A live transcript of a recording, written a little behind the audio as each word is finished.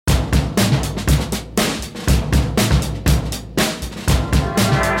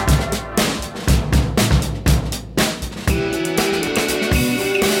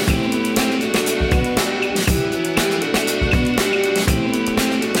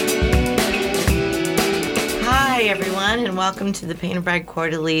and welcome to the Painted Bride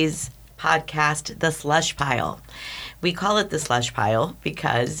Quarterly's podcast, The Slush Pile. We call it The Slush Pile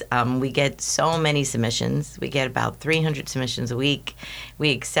because we get so many submissions. We get about 300 submissions a week.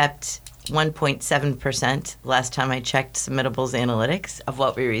 We accept 1.7%, last time I checked Submittables Analytics, of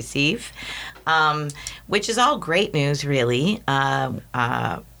what we receive, which is all great news, really.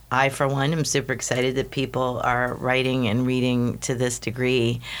 I, for one, am super excited that people are writing and reading to this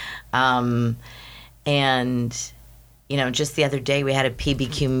degree. And, you know, just the other day we had a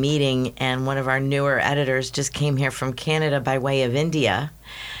PBQ meeting and one of our newer editors just came here from Canada by way of India.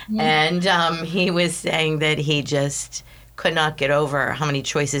 Yeah. And he was saying that he just could not get over how many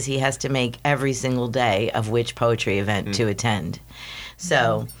choices he has to make every single day of which poetry event to attend.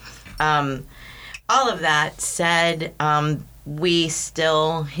 So all of that said, we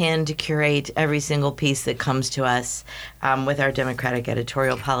still hand curate every single piece that comes to us with our democratic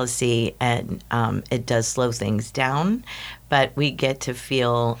editorial policy, and it does slow things down, but we get to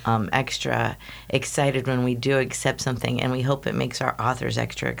feel extra excited when we do accept something, and we hope it makes our authors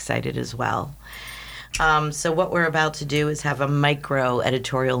extra excited as well. So what we're about to do is have a micro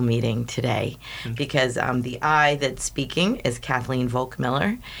editorial meeting today because the I that's speaking is Kathleen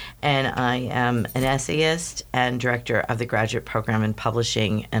Volk-Miller, and I am an essayist and director of the graduate program in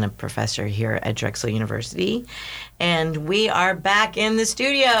publishing and a professor here at Drexel University. And we are back in the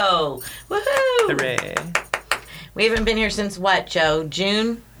studio. Woohoo! Hooray. We haven't been here since what, Joe?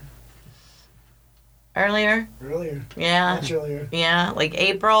 June? Earlier? Yeah. Much earlier. Yeah, like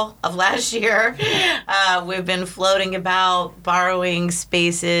April of last year. We've been floating about, borrowing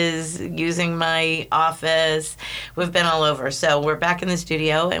spaces, using my office. We've been all over. So we're back in the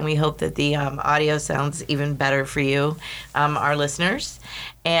studio, and we hope that the audio sounds even better for you, our listeners.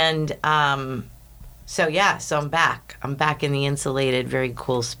 And so I'm back. I'm back in the insulated, very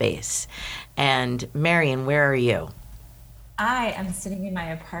cool space. And Marion, where are you? I am sitting in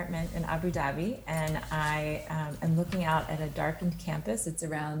my apartment in Abu Dhabi, and I am looking out at a darkened campus. It's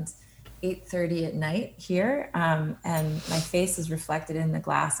around 8:30 at night here, and my face is reflected in the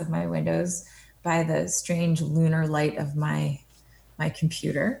glass of my windows by the strange lunar light of my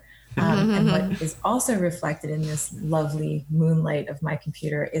computer. And what is also reflected in this lovely moonlight of my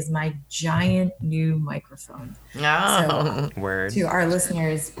computer is my giant new microphone. Oh, so, word. To our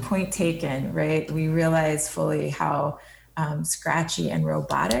listeners, point taken, right? We realize fully how scratchy and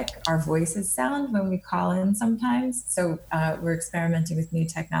robotic our voices sound when we call in sometimes. So we're experimenting with new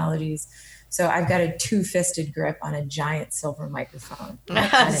technologies. So I've got a two-fisted grip on a giant silver microphone.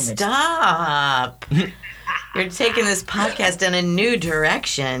 Stop. You're taking this podcast in a new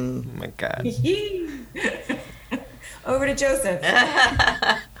direction. Oh my God. Over to Joseph.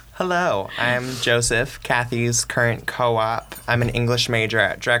 Hello, I'm Joseph, Kathy's current co-op. I'm an English major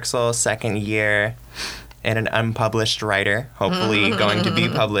at Drexel, second year, and an unpublished writer, hopefully going to be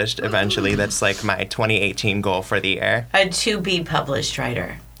published eventually. That's like my 2018 goal for the year. A to-be published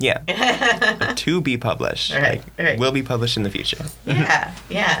writer. Yeah, to be published. Right. Will be published in the future.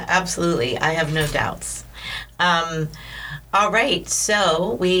 Yeah, absolutely. I have no doubts. All right,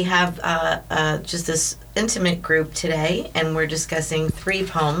 so we have just this intimate group today, and we're discussing 3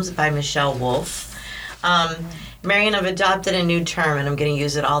 poems by Michelle Wolf. Marion, I've adopted a new term, and I'm going to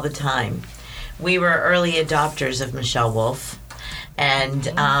use it all the time. We were early adopters of Michelle Wolf, and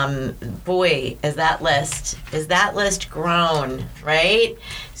boy, is that list grown, right?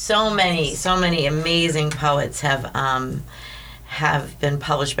 So many amazing poets have been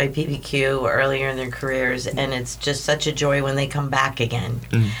published by PBQ earlier in their careers, and it's just such a joy when they come back again.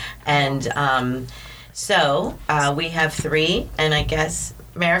 And so we have 3, and I guess,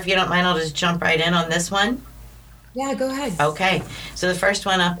 Mary, if you don't mind, I'll just jump right in on this one. Yeah, go ahead. Okay, so the first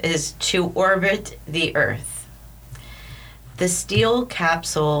one up is To Orbit the Earth. The steel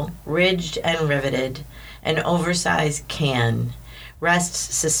capsule, ridged and riveted, an oversized can,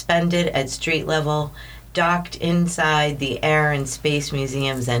 rests suspended at street level, docked inside the Air and Space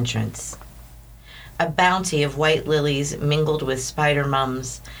Museum's entrance. A bounty of white lilies mingled with spider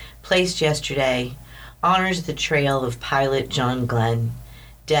mums, placed yesterday, honors the trail of pilot John Glenn,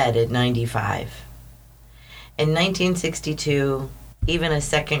 dead at 95. In 1962, even a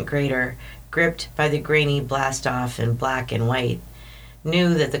second grader, gripped by the grainy blast-off in black and white,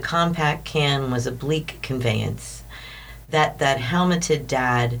 knew that the compact can was a bleak conveyance, that helmeted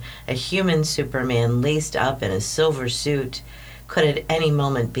dad, a human Superman laced up in a silver suit, could at any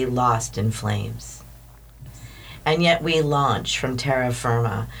moment be lost in flames. And yet we launch from terra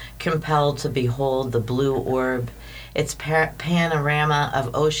firma, compelled to behold the blue orb, its panorama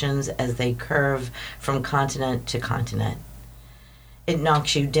of oceans as they curve from continent to continent. It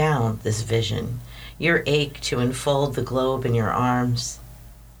knocks you down, this vision. your ache to enfold the globe in your arms.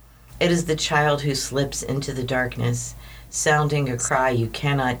 It is the child who slips into the darkness, sounding a cry you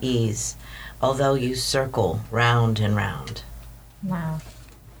cannot ease, although you circle round and round. Wow.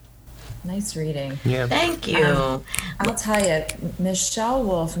 Nice reading. Yeah. Thank you. I'll tell you, Michelle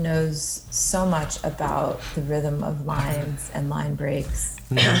Wolf knows so much about the rhythm of lines and line breaks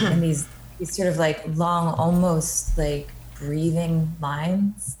and these sort of like long, almost like breathing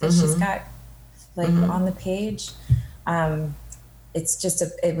lines that she's got like on the page. It's just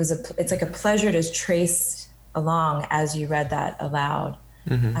it's like a pleasure to trace along as you read that aloud.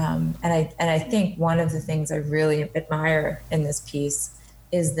 And I think one of the things I really admire in this piece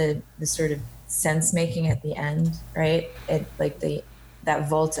is the sort of sense making at the end, right? It like that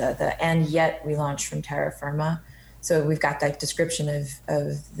volta, and yet we launch from terra firma. So we've got that description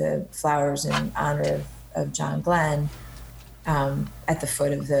of the flowers in honor of John Glenn at the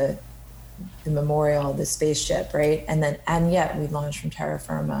foot of the memorial, the spaceship, right? And yet we launch from terra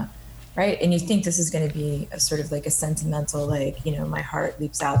firma, right? And you think this is going to be a sort of like a sentimental, like, you know, my heart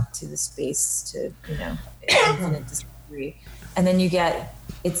leaps out to the space to, you know, infinite discovery. And then you get,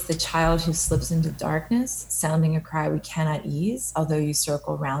 it's the child who slips into darkness, sounding a cry we cannot ease, although you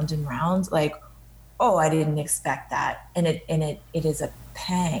circle round and round. Like, oh, I didn't expect that. And it is a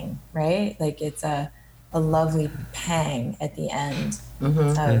pang, right? Like it's a lovely pang at the end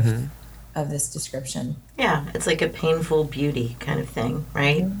of this description. Yeah, it's like a painful beauty kind of thing,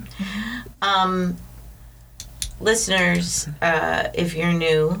 right? Listeners, if you're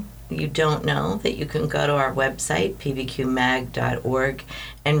new, you don't know that you can go to our website, pbqmag.org,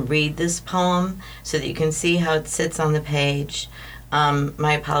 and read this poem so that you can see how it sits on the page.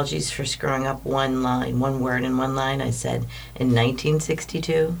 My apologies for screwing up one word in one line. I said in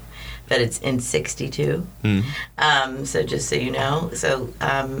 1962, but it's in 62. So just so you know. So,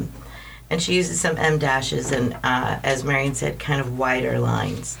 and she uses some M dashes and, as Marion said, kind of wider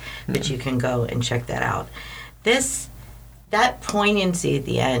lines, but you can go and check that out. That poignancy at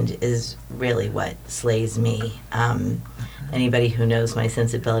the end is really what slays me. Anybody who knows my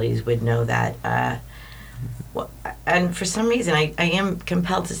sensibilities would know that. And for some reason, I am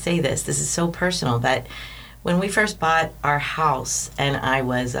compelled to say this. This is so personal, but when we first bought our house and I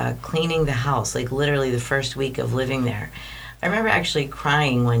was cleaning the house, like literally the first week of living there, I remember actually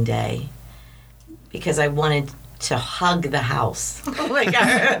crying one day because I wanted to hug the house. Like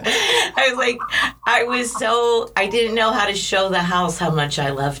I didn't know how to show the house how much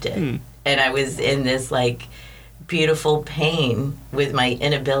I loved it. And I was in this like beautiful pain with my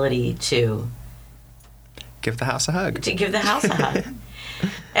inability to give the house a hug.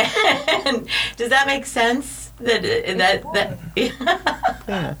 And does that make sense? That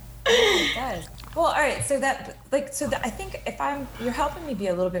Yeah. It does. Well, all right. So I think you're helping me be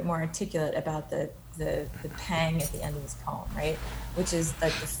a little bit more articulate about the pang at the end of this poem, right? Which is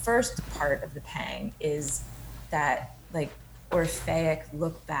like the first part of the pang is that like Orpheic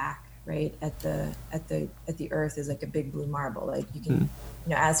look back, right, at the earth is like a big blue marble. Like you can, you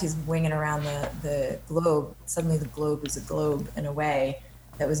know, as he's winging around the globe, suddenly the globe is a globe in a way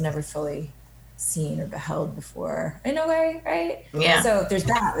that was never fully seen or beheld before, in a way, right? Yeah. So there's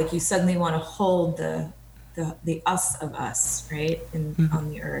that, like you suddenly want to hold the us of us, right, on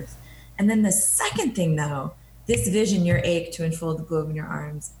the earth. And then the second thing, though, this vision, your ache to enfold the globe in your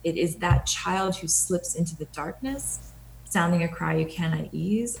arms, it is that child who slips into the darkness, sounding a cry you cannot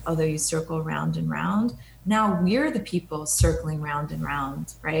ease, although you circle round and round. Now we're the people circling round and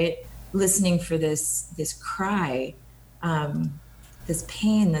round, right? Listening for this cry, this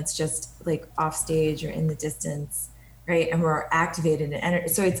pain that's just like off stage or in the distance, right? And we're activated and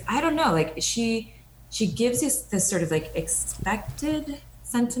so it's, I don't know, like she gives us this sort of like expected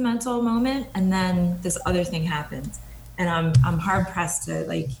sentimental moment, and then this other thing happens, and I'm hard pressed to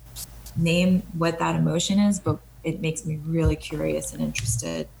like name what that emotion is, but it makes me really curious and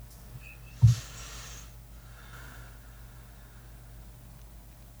interested.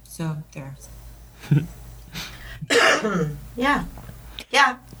 So there. Yeah.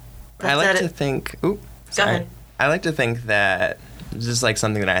 I like to think. Go ahead. I like to think that just like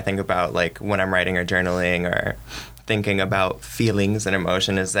something that I think about, like when I'm writing or journaling or thinking about feelings and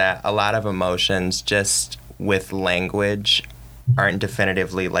emotion, is that a lot of emotions just with language aren't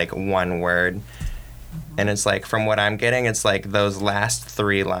definitively like one word. And it's like, from what I'm getting, it's like those last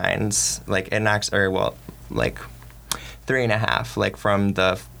three lines, like it knocks, like 3.5, like from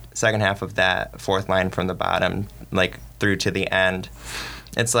the second half of that fourth line from the bottom, like through to the end.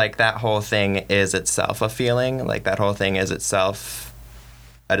 It's like that whole thing is itself a feeling, like that whole thing is itself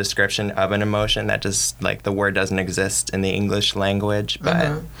a description of an emotion that just, like, the word doesn't exist in the English language,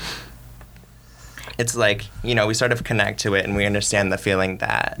 but it's like, we sort of connect to it and we understand the feeling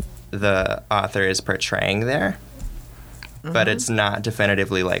that the author is portraying there. But it's not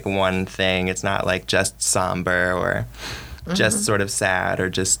definitively like one thing. It's not like just somber or just sort of sad or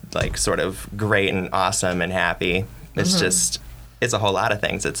just like sort of great and awesome and happy. It's just, it's a whole lot of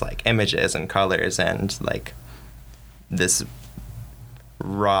things. It's like images and colors and like this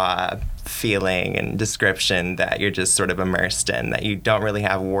raw feeling and description that you're just sort of immersed in, that you don't really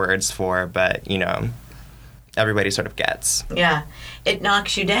have words for, but, everybody sort of gets. Yeah. It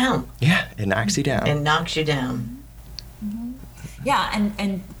knocks you down. Yeah, it knocks you down. It knocks you down. Yeah,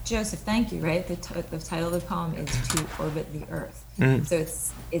 and Joseph, thank you. Right, the title of the poem is "To Orbit the Earth," so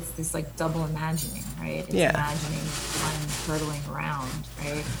it's this like double imagining, right? It's imagining Glenn hurtling around,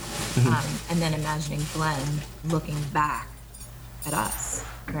 right, and then imagining Glenn looking back at us,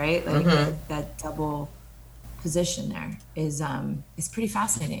 right? Like that double position there is pretty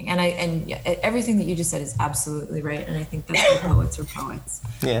fascinating, and everything that you just said is absolutely right, and I think that's why poets are poets,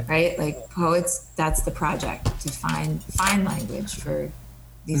 right? Like poets, that's the project, to find language for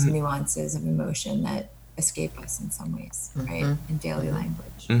these nuances of emotion that escape us in some ways, right? In daily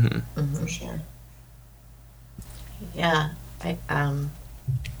language, for sure. Yeah,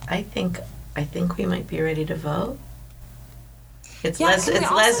 I think we might be ready to vote. It's less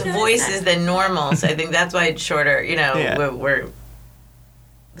voices than normal, so I think that's why it's shorter. We're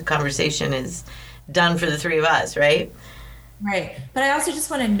the conversation is done for the three of us, right? Right. But I also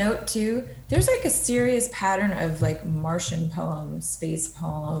just want to note too, there's like a serious pattern of like Martian poems, space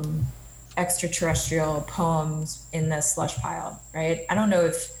poem, extraterrestrial poems in the slush pile, right? I don't know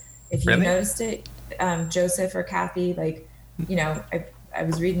if you noticed it, Joseph or Kathy. Like, I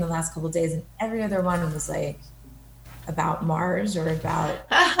was reading the last couple of days, and every other one was like about Mars or about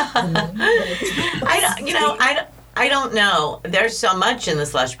the moon. I don't know. There's so much in the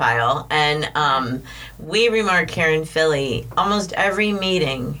slush pile, and we remark here in Philly, almost every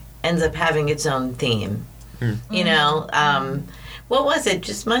meeting ends up having its own theme. What was it?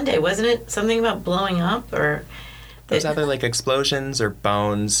 Just Monday, wasn't it? Something about blowing up, or there's either like explosions or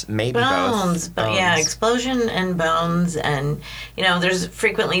bones, maybe bones. Both. But yeah, explosion and bones, and there's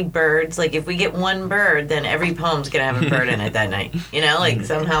frequently birds. Like if we get one bird, then every poem's gonna have a bird in it that night. Like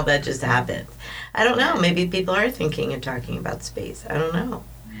somehow that just happens. I don't know. Maybe people are thinking and talking about space. I don't know.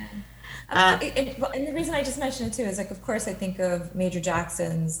 And the reason I just mentioned it too is like, of course, I think of Major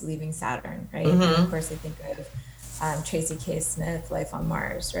Jackson's Leaving Saturn, right? And of course, I think of Tracy K. Smith, Life on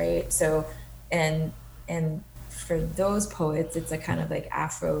Mars, right? So, and for those poets, it's a kind of like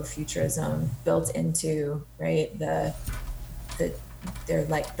Afrofuturism built into, right, they're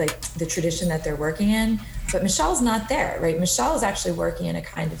like the tradition that they're working in. But Michelle's not there, right? Michelle is actually working in a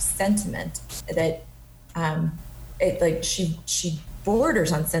kind of sentiment that she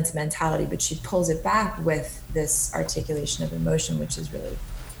borders on sentimentality, but she pulls it back with this articulation of emotion, which is really,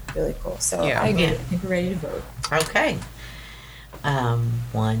 really cool. So I agree. I think we're ready to vote. Okay.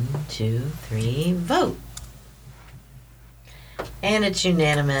 1, 2, 3, vote. And it's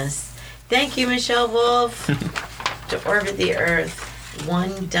unanimous. Thank you, Michelle Wolf. To Orbit the Earth.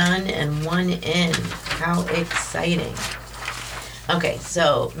 1 done and 1 in. How exciting. Okay,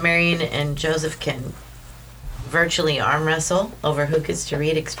 so Marion and Joseph can virtually arm wrestle over who gets to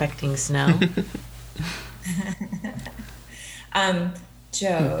read Expecting Snow.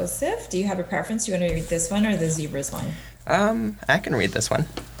 Joseph, do you have a preference? Do you want to read this one or the zebras one? I can read this one.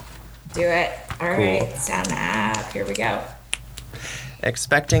 Do it. All right, sound up. Here we go.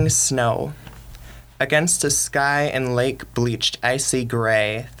 Expecting Snow. Against a sky and lake bleached icy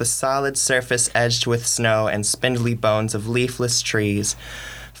gray, the solid surface edged with snow and spindly bones of leafless trees,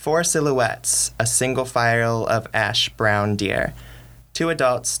 4 silhouettes, a single file of ash-brown deer. 2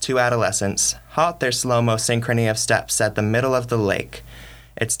 adults, 2 adolescents, halt their slow-mo synchrony of steps at the middle of the lake,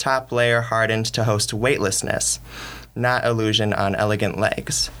 its top layer hardened to host weightlessness, not illusion on elegant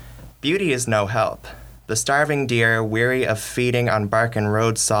legs. Beauty is no help. The starving deer, weary of feeding on bark and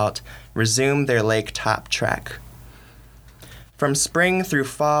road salt, resume their lake-top trek. From spring through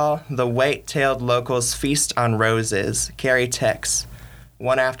fall, the white-tailed locals feast on roses, carry ticks.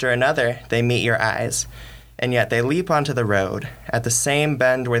 One after another, they meet your eyes, and yet they leap onto the road, at the same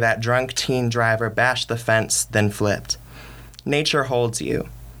bend where that drunk teen driver bashed the fence, then flipped. Nature holds you.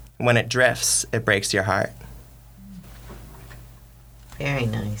 When it drifts, it breaks your heart. Very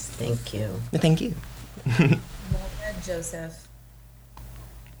nice. Thank you. Thank you. Well read, Joseph.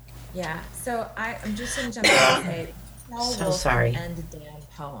 Yeah, so I'm just going to jump in and say, So sorry. End a damn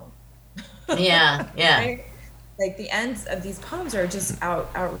poem. Yeah. Right? like the ends of these poems are just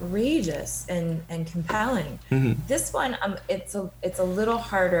outrageous and compelling. This one, it's a little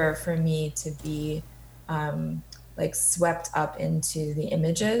harder for me to be like swept up into the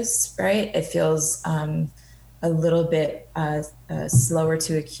images, right? It feels a little bit slower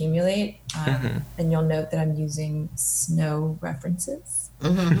to accumulate. And you'll note that I'm using snow references.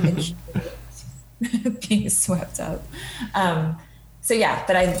 Being swept up. So yeah,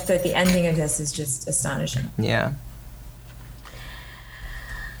 but the ending of this is just astonishing. Yeah.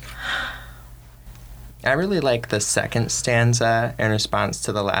 I really like the second stanza in response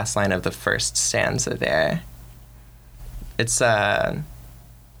to the last line of the first stanza there. It's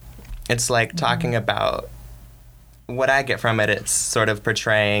like talking about what I get from it. It's sort of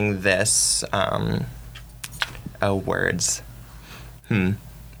portraying this words.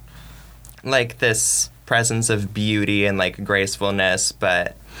 Like this presence of beauty and like gracefulness,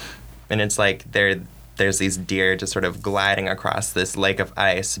 and it's like there's these deer just sort of gliding across this lake of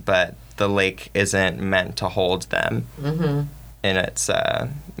ice, but the lake isn't meant to hold them. And it's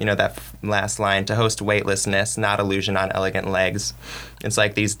that last line, to host weightlessness, not illusion on elegant legs. It's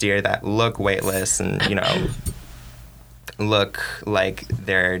like these deer that look weightless and look like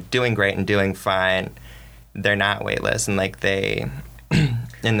they're doing great and doing fine. They're not weightless, and like they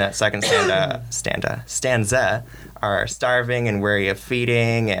in that second stanza are starving and weary of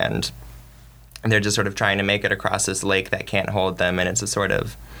feeding, and they're just sort of trying to make it across this lake that can't hold them. And it's a sort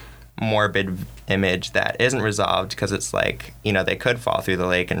of morbid image that isn't resolved, because it's like, they could fall through the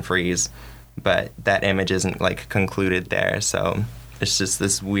lake and freeze, but that image isn't like concluded there. So it's just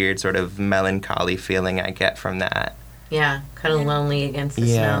this weird sort of melancholy feeling I get from that. Yeah, kind of lonely against the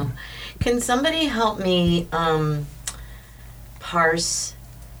snow. Can somebody help me parse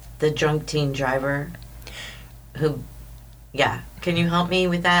the drunk teen driver? Can you help me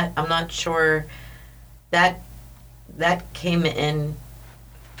with that? I'm not sure. That came in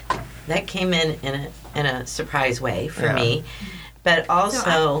in a surprise way for me, but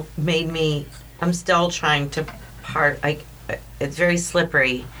also made me. I'm still trying to it's very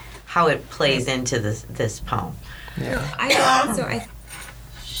slippery how it plays into this poem. Yeah.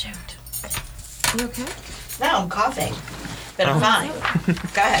 Shoot. You okay? No, I'm coughing, but I'm fine.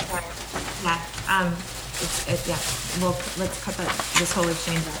 Go ahead. Yeah. Well, let's cut this whole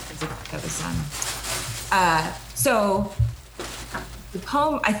exchange out, because that was so the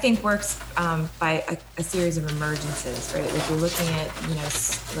poem, I think, works by a series of emergences, right? Like you're looking at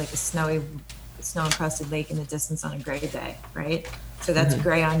like a snow encrusted lake in the distance on a gray day, right? So that's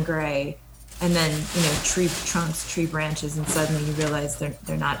gray on gray. And then, tree trunks, tree branches, and suddenly you realize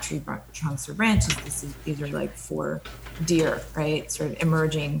they're not tree trunks or branches. These are like 4 deer, right? Sort of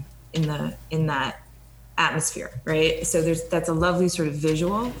emerging in that atmosphere, right? So that's a lovely sort of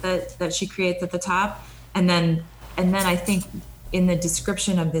visual that she creates at the top. And then I think in the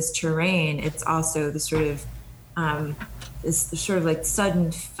description of this terrain, it's also the sort of this sort of like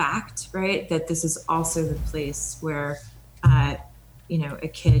sudden fact, right? That this is also the place where a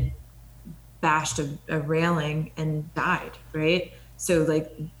kid bashed a railing and died, right? So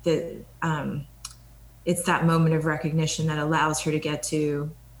like it's that moment of recognition that allows her to get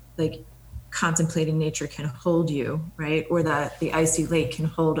to like contemplating nature can hold you, right? Or that the icy lake can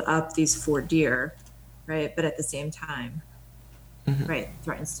hold up these 4 deer, right? But at the same time, right,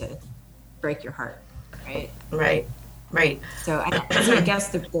 threatens to break your heart, right? Right. So I guess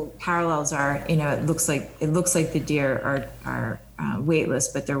the parallels are, it looks like the deer are weightless,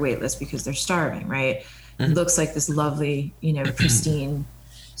 but they're weightless because they're starving, right? It looks like this lovely, pristine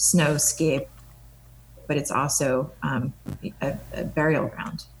snowscape, but it's also a burial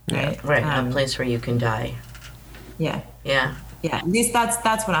ground, right? Right, a place where you can die. Yeah. At least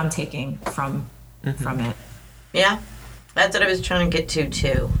that's what I'm taking from it. Yeah, that's what I was trying to get to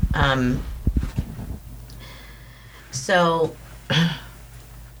too. So,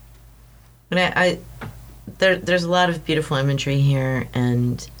 there's a lot of beautiful imagery here,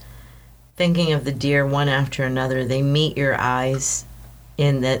 and thinking of the deer one after another, they meet your eyes,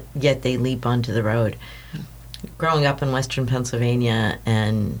 in that yet they leap onto the road. Growing up in Western Pennsylvania,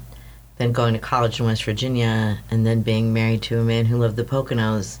 and then going to college in West Virginia, and then being married to a man who loved the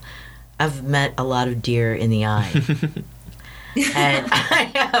Poconos, I've met a lot of deer in the eye. And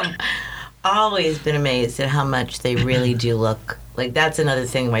I have always been amazed at how much they really do look like. That's another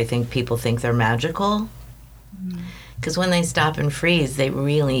thing where I think people think they're magical, because when they stop and freeze, they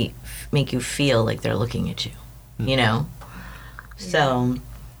really make you feel like they're looking at you, So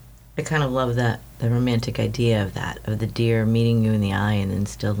I kind of love the romantic idea of the deer meeting you in the eye and then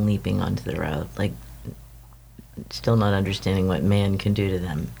still leaping onto the road, like still not understanding what man can do to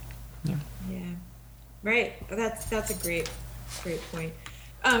them. Right. That's a great point.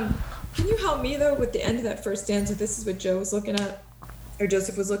 Can you help me though with the end of that first stanza? This is what Joe was looking at, or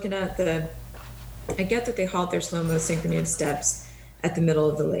Joseph was looking at. I get that they halt their slow-mo synchronated steps at the middle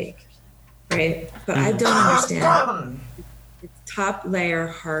of the lake, right? But I don't understand. The top layer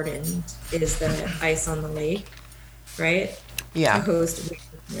hardened is the ice on the lake, right? Yeah. To host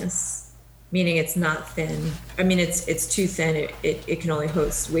weightlessness, meaning it's not thin. I mean, it's too thin. It can only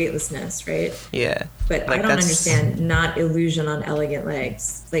host weightlessness, right? Yeah. But I don't understand not illusion on elegant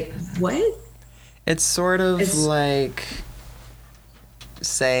legs. Like, what? It's sort of like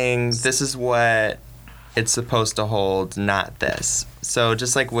saying this is what it's supposed to hold, not this. So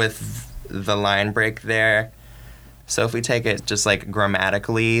just like with the line break there, so if we take it just like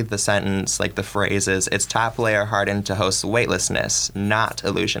grammatically, the sentence, like the phrase is, it's top layer hardened to host weightlessness, not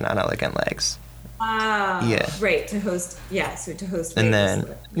illusion on elegant legs. Ah, yeah. Right, to host, yeah, so to host and then,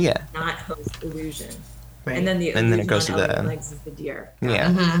 yeah. Not host illusion. Right. And then the and illusion then it goes on to elegant the legs is the deer. Yeah.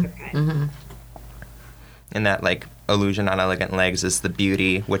 Mm-hmm. Okay. Mm-hmm. And that like illusion on elegant legs is the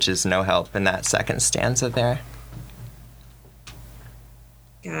beauty, which is no help in that second stanza there.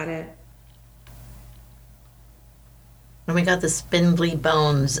 Got it. And we got the spindly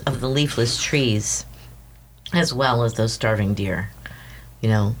bones of the leafless trees, as well as those starving deer. You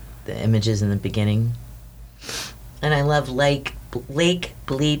know, the images in the beginning. And I love lake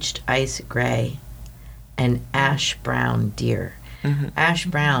bleached ice gray and ash brown deer. Mm-hmm. Ash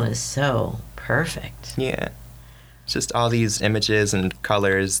brown is so perfect. Yeah. It's just all these images and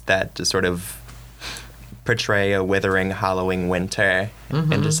colors that just sort of portray a withering, hollowing winter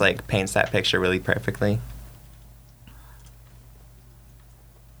and just like paints that picture really perfectly.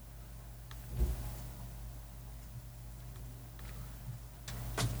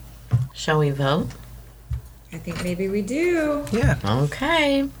 Shall we vote? I think maybe we do. Yeah.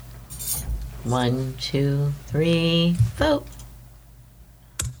 Okay. 1, 2, 3, vote.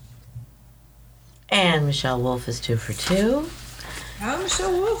 And Michelle Wolf is 2 for 2. Oh,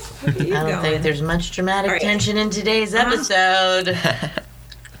 Michelle Wolf, look at you I don't going. think there's much dramatic All right. tension in today's episode.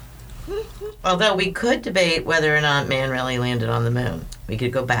 Although we could debate whether or not man really landed on the moon. We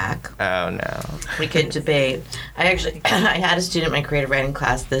could go back. Oh no. We could debate. I had a student in my creative writing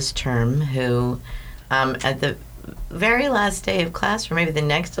class this term who, at the very last day of class, or maybe the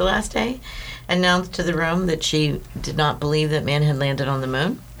next to last day, announced to the room that she did not believe that man had landed on the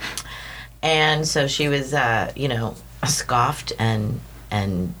moon. And so she was, scoffed,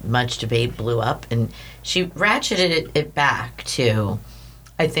 and much debate blew up. And she ratcheted it back to,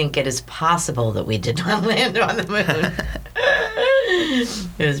 I think it is possible that we did not land on the moon.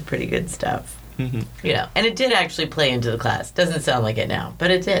 It was pretty good stuff. Mm-hmm. And it did actually play into the class. Doesn't sound like it now,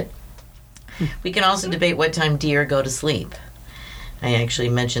 but it did. We can also debate what time deer go to sleep. I actually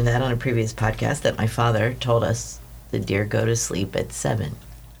mentioned that on a previous podcast, that my father told us the deer go to sleep at 7.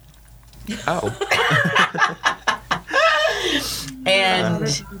 Oh.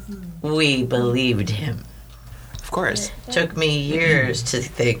 And we believed him. Of course. Took me years to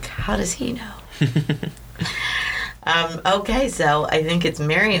think, how does he know? Okay, so I think it's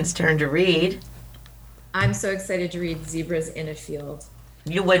Marion's turn to read. I'm so excited to read Zebras in a Field.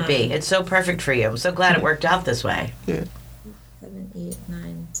 You would be. It's so perfect for you. I'm so glad it worked out this way. Yeah. 7, 8,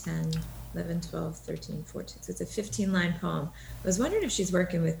 9, 10, 11, 12, 13, 14. So it's a 15-line poem. I was wondering if she's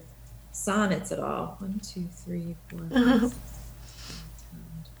working with sonnets at all. 1, 2, 3, 4, 5, 6, 7, 10.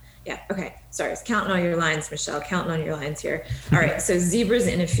 Yeah, okay. Sorry, I was counting all your lines, Michelle. Counting on your lines here. All right, so Zebras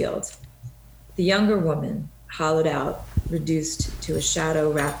in a Field. The younger woman, hollowed out, reduced to a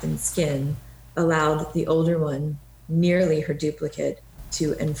shadow wrapped in skin, allowed the older one, nearly her duplicate,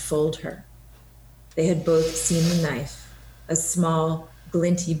 to enfold her. They had both seen the knife, a small,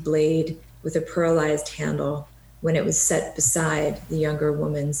 glinty blade with a pearlized handle, when it was set beside the younger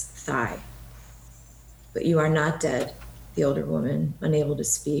woman's thigh. But you are not dead, the older woman, unable to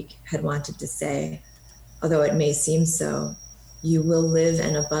speak, had wanted to say. Although it may seem so, you will live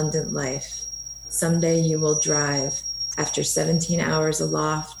an abundant life. Someday you will drive, after 17 hours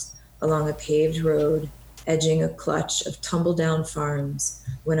aloft, along a paved road, edging a clutch of tumble-down farms,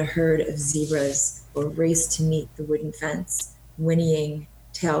 when a herd of zebras will race to meet the wooden fence, whinnying,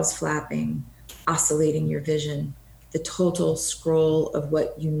 tails flapping, oscillating your vision, the total scroll of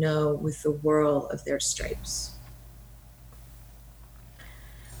what you know with the whirl of their stripes.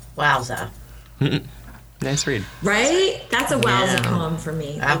 Wowza. Nice read. Right? That's a wowza Yeah. poem for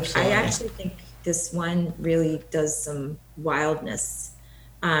me. Like, Absolutely. I actually think this one really does some wildness.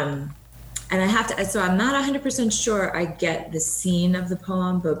 And I have to, so I'm not 100% sure I get the scene of the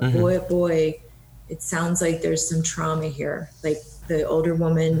poem, but boy, it sounds like there's some trauma here. Like the older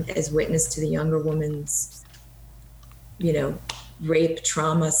woman is witness to the younger woman's, rape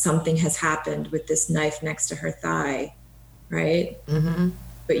trauma. Something has happened with this knife next to her thigh, right? Mm-hmm.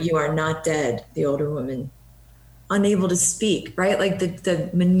 But you are not dead, the older woman. Unable to speak, right? Like the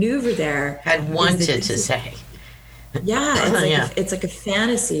maneuver there. Had wanted to say. Yeah, it's like a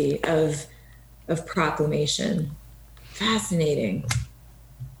fantasy of proclamation. Fascinating.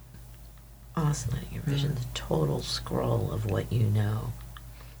 Oscillating your vision, the total scroll of what you know.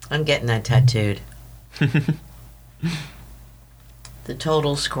 I'm getting that tattooed. The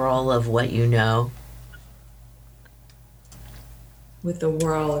total scroll of what you know. With the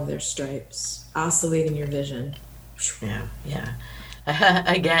whirl of their stripes, oscillating your vision. Yeah.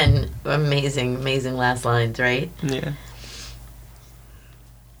 Again, amazing last lines, right? Yeah.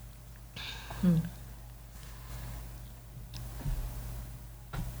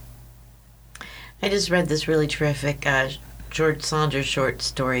 I just read this really terrific George Saunders short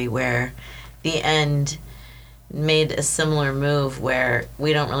story where the end made a similar move where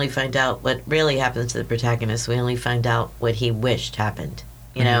we don't really find out what really happens to the protagonist. We only find out what he wished happened,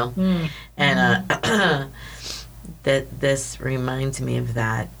 And that this reminds me of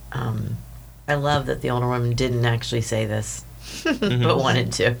that. I love that the older woman didn't actually say this, but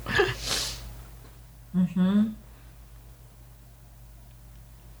wanted to. Mm-hmm.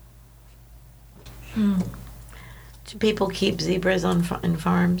 Do people keep zebras in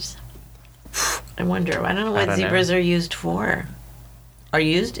farms? I wonder. I don't know what zebras are used for.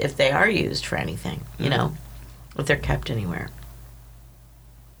 If they are used for anything, if they're kept anywhere.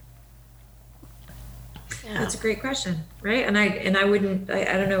 Yeah. That's a great question, right? And I wouldn't.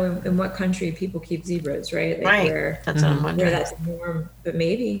 I don't know in what country people keep zebras, right? Like right. That's what I'm wondering. Where that's the norm, but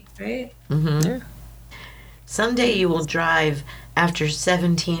maybe, right? Mm-hmm. Yeah. Someday you will drive after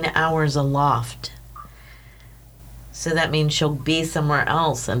 17 hours aloft. So that means she'll be somewhere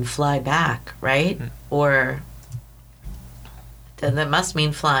else and fly back, right? Mm-hmm. Or that must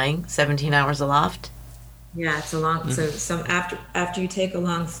mean flying 17 hours aloft. Yeah, it's a long. So after you take a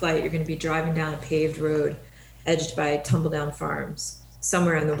long flight, you're going to be driving down a paved road, edged by tumble-down farms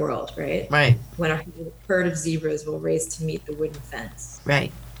somewhere in the world, right? Right. When a herd of zebras will race to meet the wooden fence.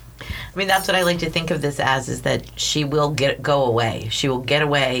 Right. I mean, that's what I like to think of this as: is that she will go away. She will get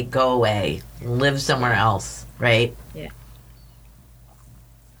away, go away, live somewhere else, right? Yeah.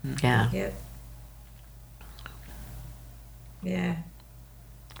 Yeah. Yep. Yeah.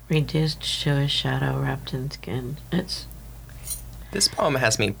 Reduced to a shadow wrapped in skin. This poem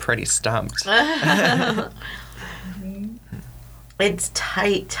has me pretty stumped. It's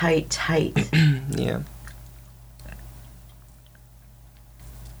tight. Yeah.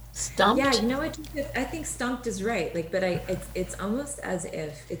 Stumped? Yeah, you know what? I think stumped is right. Like, but it's almost as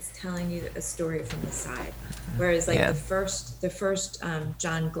if it's telling you a story from the side. Whereas, like the first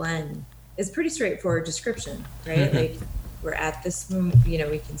John Glenn is pretty straightforward description, right? Like, we're at this, we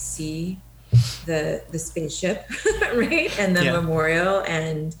can see the spaceship, right, and the memorial,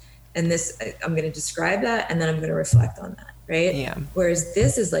 and this. I'm going to describe that, and then I'm going to reflect on that, right? Yeah. Whereas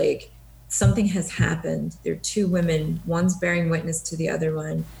this is like something has happened. There are two women. One's bearing witness to the other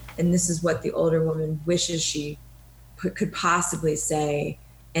one. And this is what the older woman wishes she could possibly say.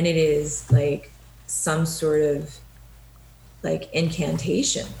 And it is like some sort of like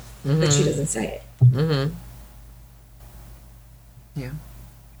incantation, but she doesn't say it. Mm-hmm. Yeah.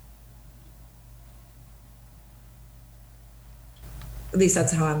 At least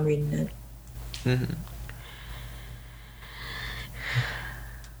that's how I'm reading it. Mm-hmm.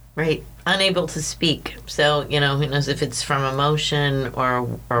 Right. Unable to speak. So, who knows if it's from emotion or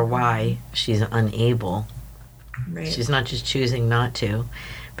why she's unable. Right. She's not just choosing not to,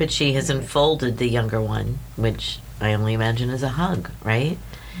 but she has enfolded the younger one, which I only imagine is a hug, right?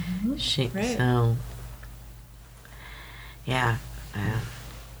 Mm-hmm. Right. So, yeah.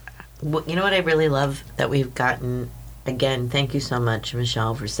 You know what I really love that we've gotten? Again, thank you so much,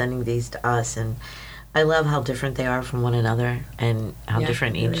 Michelle, for sending these to us. And I love how different they are from one another and how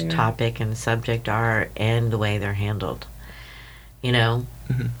different each topic and subject are and the way they're handled.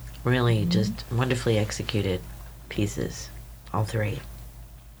 Really just wonderfully executed pieces, all three.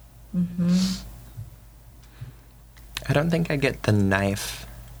 Mm-hmm. I don't think I get the knife.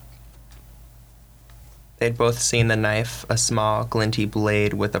 They'd both seen the knife, a small, glinty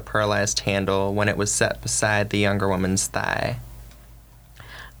blade with a pearlized handle, when it was set beside the younger woman's thigh.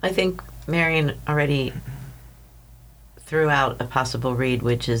 I think Marion already threw out a possible read,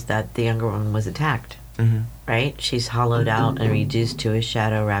 which is that the younger woman was attacked, right? She's hollowed out and reduced to a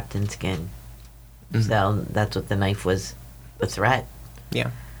shadow wrapped in skin. So that's what the knife was, the threat.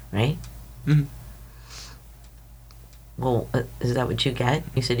 Yeah. Right? Well, is that what you get?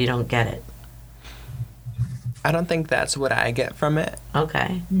 You said you don't get it. I don't think that's what I get from it,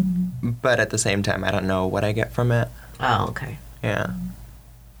 Okay. but at the same time, I don't know what I get from it. Oh, okay. Yeah.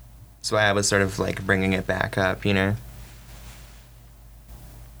 That's why I was sort of like bringing it back up, you know?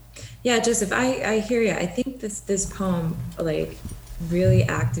 Yeah, Joseph, I hear you. I think this poem like really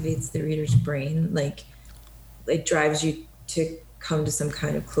activates the reader's brain. Like it drives you to come to some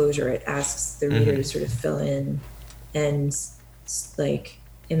kind of closure. It asks the reader to sort of fill in and like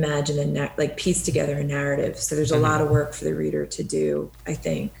imagine like piece together a narrative. So there's a lot of work for the reader to do, I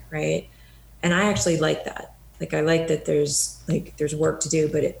think, right? And I actually like that. Like I like that there's work to do,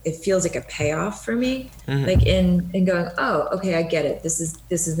 but it feels like a payoff for me. Like in going, oh, okay, I get it. This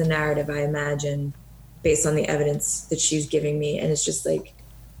is the narrative I imagine based on the evidence that she's giving me, and it's just like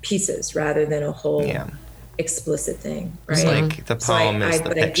pieces rather than a whole explicit thing, right? It's like the poem is the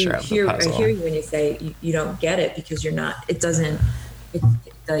picture of the puzzle. I hear you when you say you don't get it because you're not. It doesn't.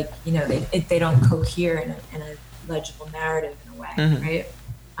 Like they don't cohere in a legible narrative in a way,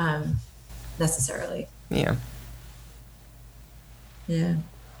 right? Necessarily. Yeah. Yeah.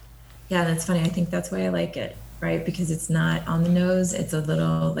 Yeah, that's funny. I think that's why I like it, right? Because it's not on the nose. It's a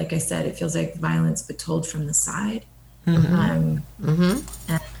little, like I said, it feels like violence, but told from the side. And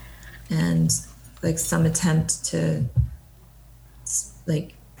like some attempt to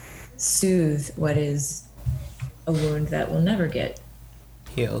like soothe what is a wound that will never get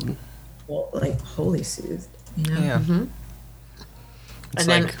healed. Well, like wholly soothed, you know? Yeah. And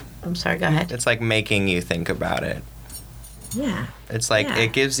then, I'm sorry, go ahead. It's like making you think about it. Yeah. It's like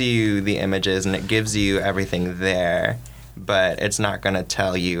it gives you the images and it gives you everything there, but it's not going to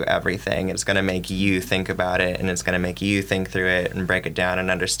tell you everything. It's going to make you think about it, and it's going to make you think through it and break it down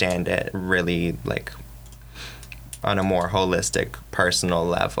and understand it really like on a more holistic, personal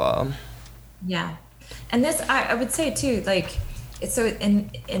level. Yeah. And this, I would say too, like, so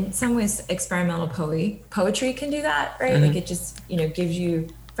in some ways experimental poetry can do that, right? Like it just, gives you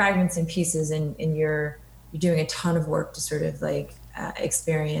fragments and pieces, and you're doing a ton of work to sort of like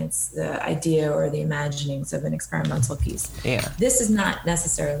experience the idea or the imaginings of an experimental piece. Yeah. This is not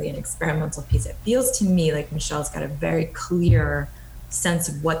necessarily an experimental piece. It feels to me like Michelle's got a very clear sense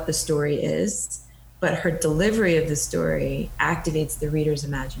of what the story is, but her delivery of the story activates the reader's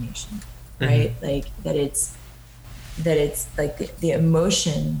imagination, right? Like that it's like the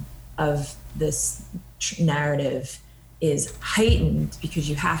emotion of this narrative is heightened because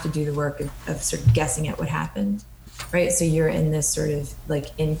you have to do the work of sort of guessing at what happened, right? So you're in this sort of like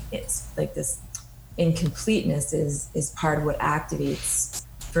it's like this incompleteness is part of what activates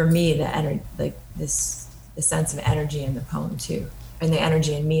for me the energy, like the sense of energy in the poem too, and the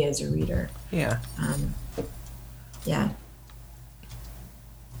energy in me as a reader. Yeah. Yeah.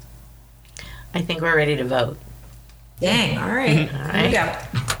 I think we're ready to vote. Dang! All right. Here we go.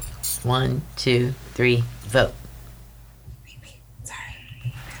 1, 2, 3, vote.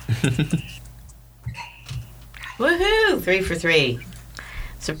 Woohoo! 3 for 3.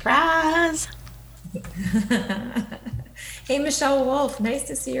 Surprise! Hey, Michelle Wolf. Nice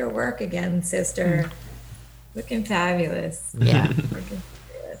to see your work again, sister. Looking fabulous. Yeah. Looking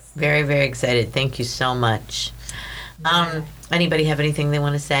fabulous. Very, very excited. Thank you so much. Anybody have anything they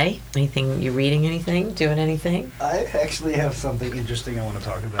want to say? Anything? You reading anything? Doing anything? I actually have something interesting I want to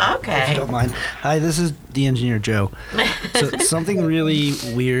talk about. Okay. If you don't mind. Hi, this is the engineer Joe. So something really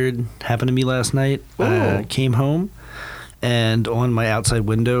weird happened to me last night. Came home, and on my outside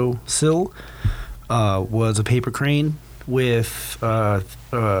window sill was a paper crane with a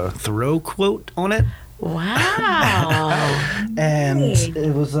Thoreau quote on it. Wow. And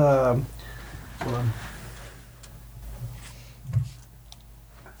it was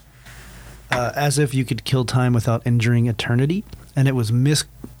as if you could kill time without injuring eternity, and it was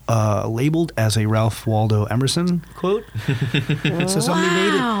labeled as a Ralph Waldo Emerson quote. So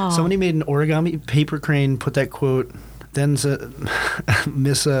somebody made an origami paper crane, put that quote, then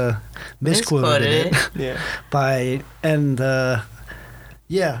misquoted it. Yeah.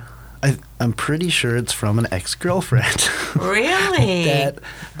 I'm pretty sure it's from an ex-girlfriend. Really? That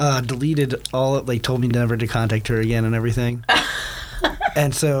deleted all of, like, told me never to contact her again and everything.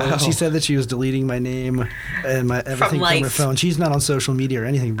 And so she said that she was deleting my name and everything from her phone. She's not on social media or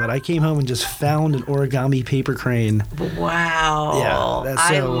anything, but I came home and just found an origami paper crane. Wow. Yeah,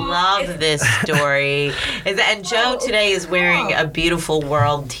 I love this story. And Joe today is wearing a Beautiful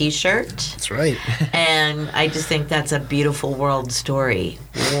World t-shirt. That's right. And I just think that's a beautiful world story.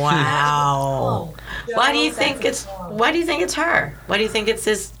 Wow. Why do you think it's her? Why do you think it's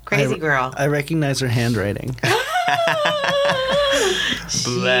this crazy girl? I recognize her handwriting. She's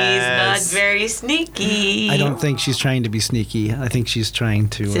not very sneaky. I don't think she's trying to be sneaky. I think she's trying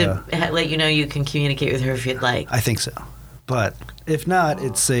to. To let you know you can communicate with her if you'd like. I think so. But if not,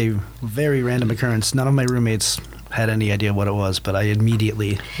 it's a very random occurrence. None of my roommates had any idea what it was, but I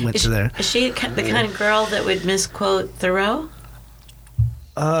immediately went to there. Is she the kind of girl that would misquote Thoreau?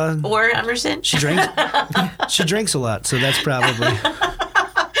 Or Emerson? She drinks. She drinks a lot, so that's probably.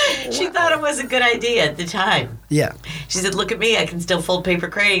 She thought it was a good idea at the time. Yeah. She said, "Look at me, I can still fold paper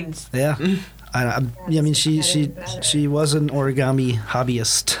cranes." Yeah. I mean, she was an origami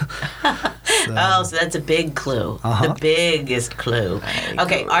hobbyist. Oh, so that's a big clue. The biggest clue.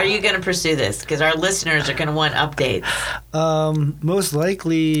 Okay, are you going to pursue this? Because our listeners are going to want updates. Most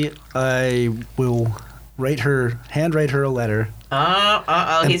likely, I will handwrite her a letter.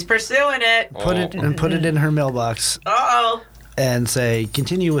 He's pursuing it. Put it in her mailbox. And say,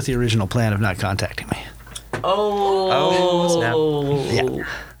 continue with the original plan of not contacting me. Snap. Yeah.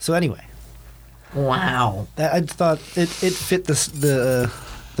 So anyway. Wow. I thought it fit the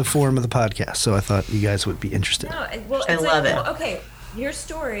form of the podcast, so I thought you guys would be interested. No, well, I love it. Well, okay, your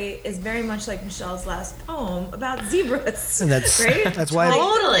story is very much like Michelle's last poem about zebras. And that's right? That's why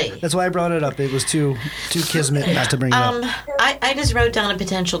Totally. That's why I brought it up. It was too kismet not to bring it up. I just wrote down a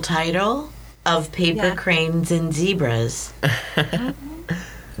potential title of Paper Cranes and Zebras.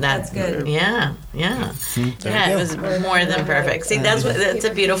 That's good. Yeah. It was more than perfect. See, that's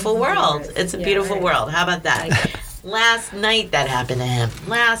a beautiful world. It's a beautiful world. How about that? Last night that happened to him.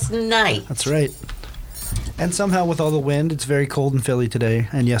 Last night. That's right. And somehow with all the wind, it's very cold in Philly today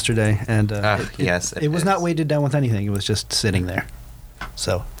and yesterday. And yes, it was not weighted down with anything. It was just sitting there.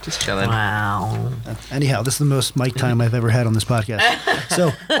 So just chilling. Wow. Anyhow, this is the most mic time I've ever had on this podcast.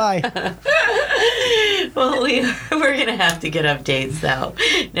 So, bye. Well, we're going to have to get updates, though.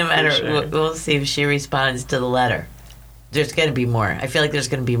 No matter, Sure. we'll see if she responds to the letter. There's going to be more. I feel like there's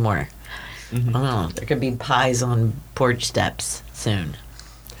going to be more. Mm-hmm. Oh, there could be pies on porch steps soon.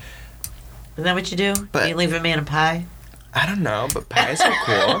 Isn't that what you do? But- You leave a man a pie? I don't know, but pies are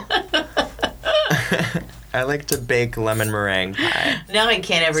cool. I like to bake lemon meringue pie. No, I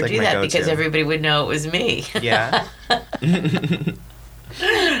can't ever It's like do my that go-to. because everybody would know it was me. Yeah.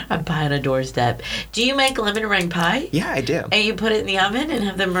 A pie on a doorstep. Do you make lemon meringue pie? Yeah, I do. And you put it in the oven and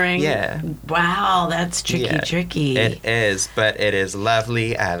have the meringue? Yeah. Wow, that's tricky. It is, but it is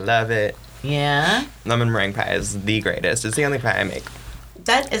lovely. I love it. Yeah? Lemon meringue pie is the greatest. It's the only pie I make.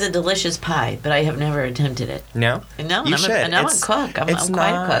 That is a delicious pie, but I have never attempted it. No? No, You I'm should. a cook. I'm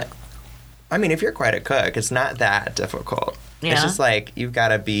quite a cook. I mean, if you're quite a cook, it's not that difficult. Yeah. It's just like you've got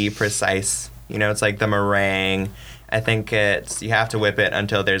to be precise. You know, it's like the meringue. I think you have to whip it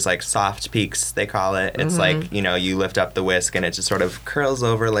until there's like soft peaks, they call it. It's like, you know, you lift up the whisk and it just sort of curls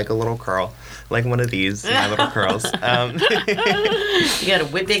over like a little curl, like one of these, my little curls. You gotta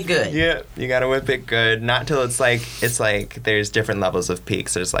whip it good. Yeah, you gotta whip it good. Not till it's like there's different levels of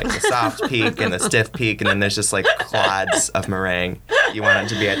peaks. There's like the soft peak and the stiff peak, and then there's just like clods of meringue. You want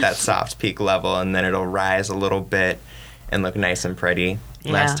it to be at that soft peak level, and then it'll rise a little bit and look nice and pretty.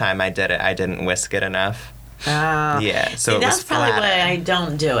 Yeah. Last time I did it, I didn't whisk it enough. Yeah, so See, it was that's probably flat. why I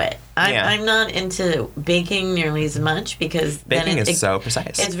don't do it. Yeah. I'm not into baking nearly as much because Baking then is so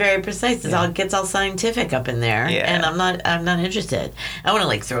precise. It's very precise. It gets all scientific up in there, Yeah. and I'm not interested. I want to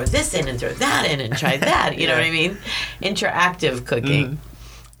like throw this in and throw that in and try that. You know what I mean? Interactive cooking.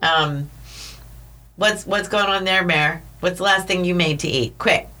 What's going on there, Mare? What's the last thing you made to eat?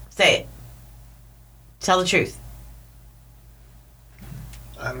 Quick, say it. Tell the truth,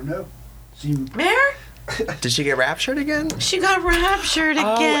 I don't know. Mare. Did she get raptured again? She got raptured again.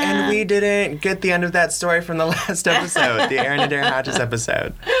 Oh, and we didn't get the end of that story from the last episode, the Aaron Adair Hodges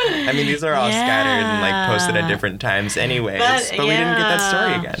episode. I mean, these are all scattered and like posted at different times anyways, but we didn't get that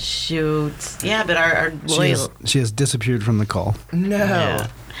story again. Shoot. Yeah, but our loyal... She has disappeared from the call. No. Yeah.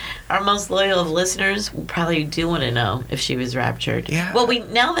 Our most loyal of listeners probably do want to know if she was raptured. Yeah. Well,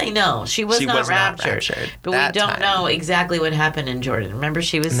 now they know. She was not not raptured. raptured But we that don't time. know exactly what happened in Jordan. Remember,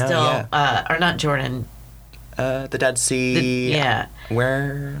 she was No, still... or not Jordan. The Dead Sea. Yeah.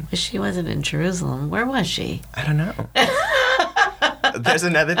 Where? She wasn't in Jerusalem. Where was she? I don't know. There's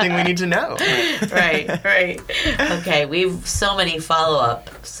another thing we need to know. Right. Okay, we've so many follow-up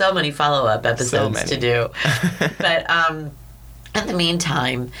episodes to do. But in the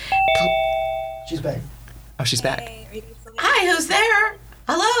meantime... She's back. Oh, she's back. Hi, who's there?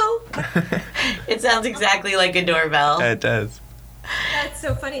 Hello? It sounds exactly like a doorbell. It does. That's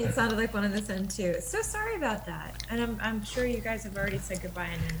so funny. It sounded like one on this end too. So sorry about that. And I'm sure you guys have already said goodbye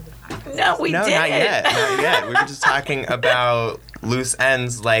and ended the podcast. No, we No, didn't. not yet. Not yet. We were just talking about loose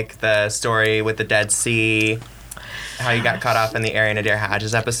ends, like the story with the Dead Sea how you got caught up in the Ariana Adair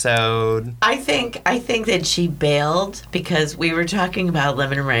Hodges episode. I think that she bailed because we were talking about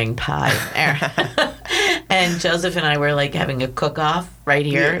lemon meringue pie, and Joseph and I were like having a cook-off right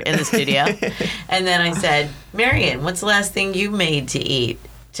here in the studio, and then I said, Marion, what's the last thing you made to eat?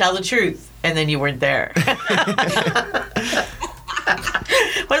 Tell the truth. And then you weren't there.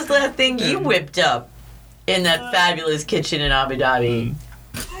 What's the last thing you whipped up in that fabulous kitchen in Abu Dhabi?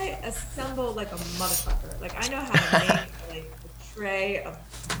 I assemble like a motherfucker. Like I know how to make like a tray of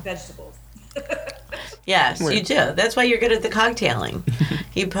vegetables. Yes, you do. That's why you're good at the cocktailing.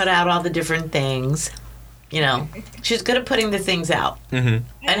 You put out all the different things. You know, she's good at putting the things out and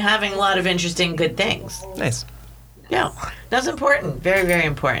having a lot of interesting, good things. Nice. Yeah, that's important. Very, very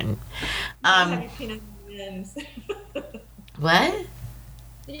important. Have your peanut M&Ms. What?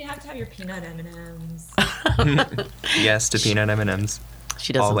 Then you have to have your peanut M&Ms. Yes to peanut M&Ms.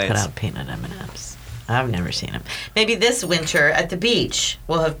 She doesn't Always. put out peanut M&Ms. I've never seen them. Maybe this winter at the beach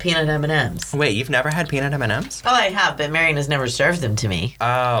we'll have peanut M&Ms. Wait, you've never had peanut M&Ms? Oh, I have, but Marion has never served them to me.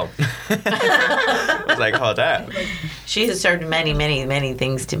 Oh. I was like, hold up. She has served many, many, many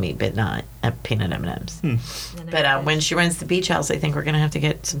things to me, but not peanut M&Ms. But when she runs the beach house, I think we're going to have to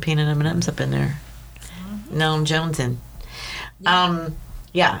get some peanut M&Ms up in there. Noam Joneson.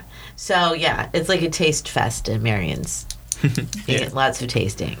 Yeah. So, yeah, it's like a taste fest at Marion's. You get lots of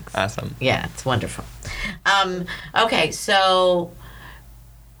tastings. Awesome. Yeah, it's wonderful. Okay, so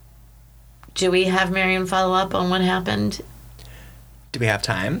do we have Marion follow up on what happened? Do we have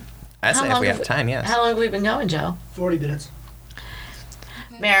time? I say if we have time, yes. How long have we been going, Joe? 40 minutes.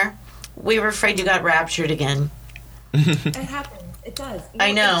 Mare, we were afraid you got raptured again. It happens. It does.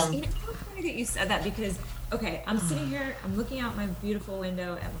 I know. It's so funny that you said that because, okay, I'm sitting here, I'm looking out my beautiful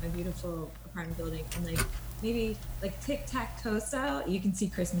window at my beautiful apartment building, and like maybe like tic-tac-toe style, you can see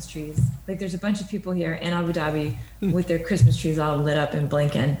Christmas trees. Like there's a bunch of people here in Abu Dhabi with their Christmas trees all lit up and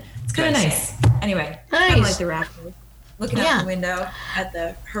blinking. It's kind of nice. Anyway, kind of like the rapture. Looking out the window at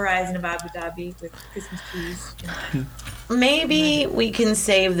the horizon of Abu Dhabi with Christmas trees. Maybe we can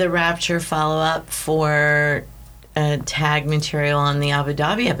save the rapture follow-up for tag material on the Abu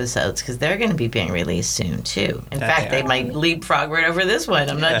Dhabi episodes because they're going to be being released soon too. In fact, they might leapfrog right over this one.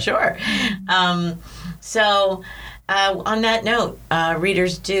 I'm not sure. So on that note,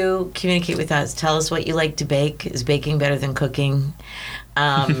 readers, do communicate with us. Tell us what you like to bake. Is baking better than cooking?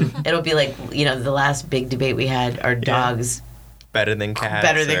 It'll be like, the last big debate we had, are dogs Better than cats.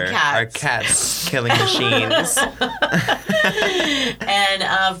 Better than or cats. Are cats killing machines?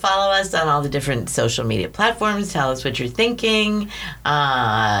 And follow us on all the different social media platforms. Tell us what you're thinking.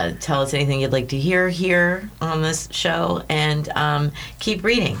 Tell us anything you'd like to hear here on this show. And keep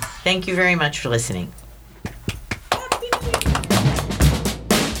reading. Thank you very much for listening.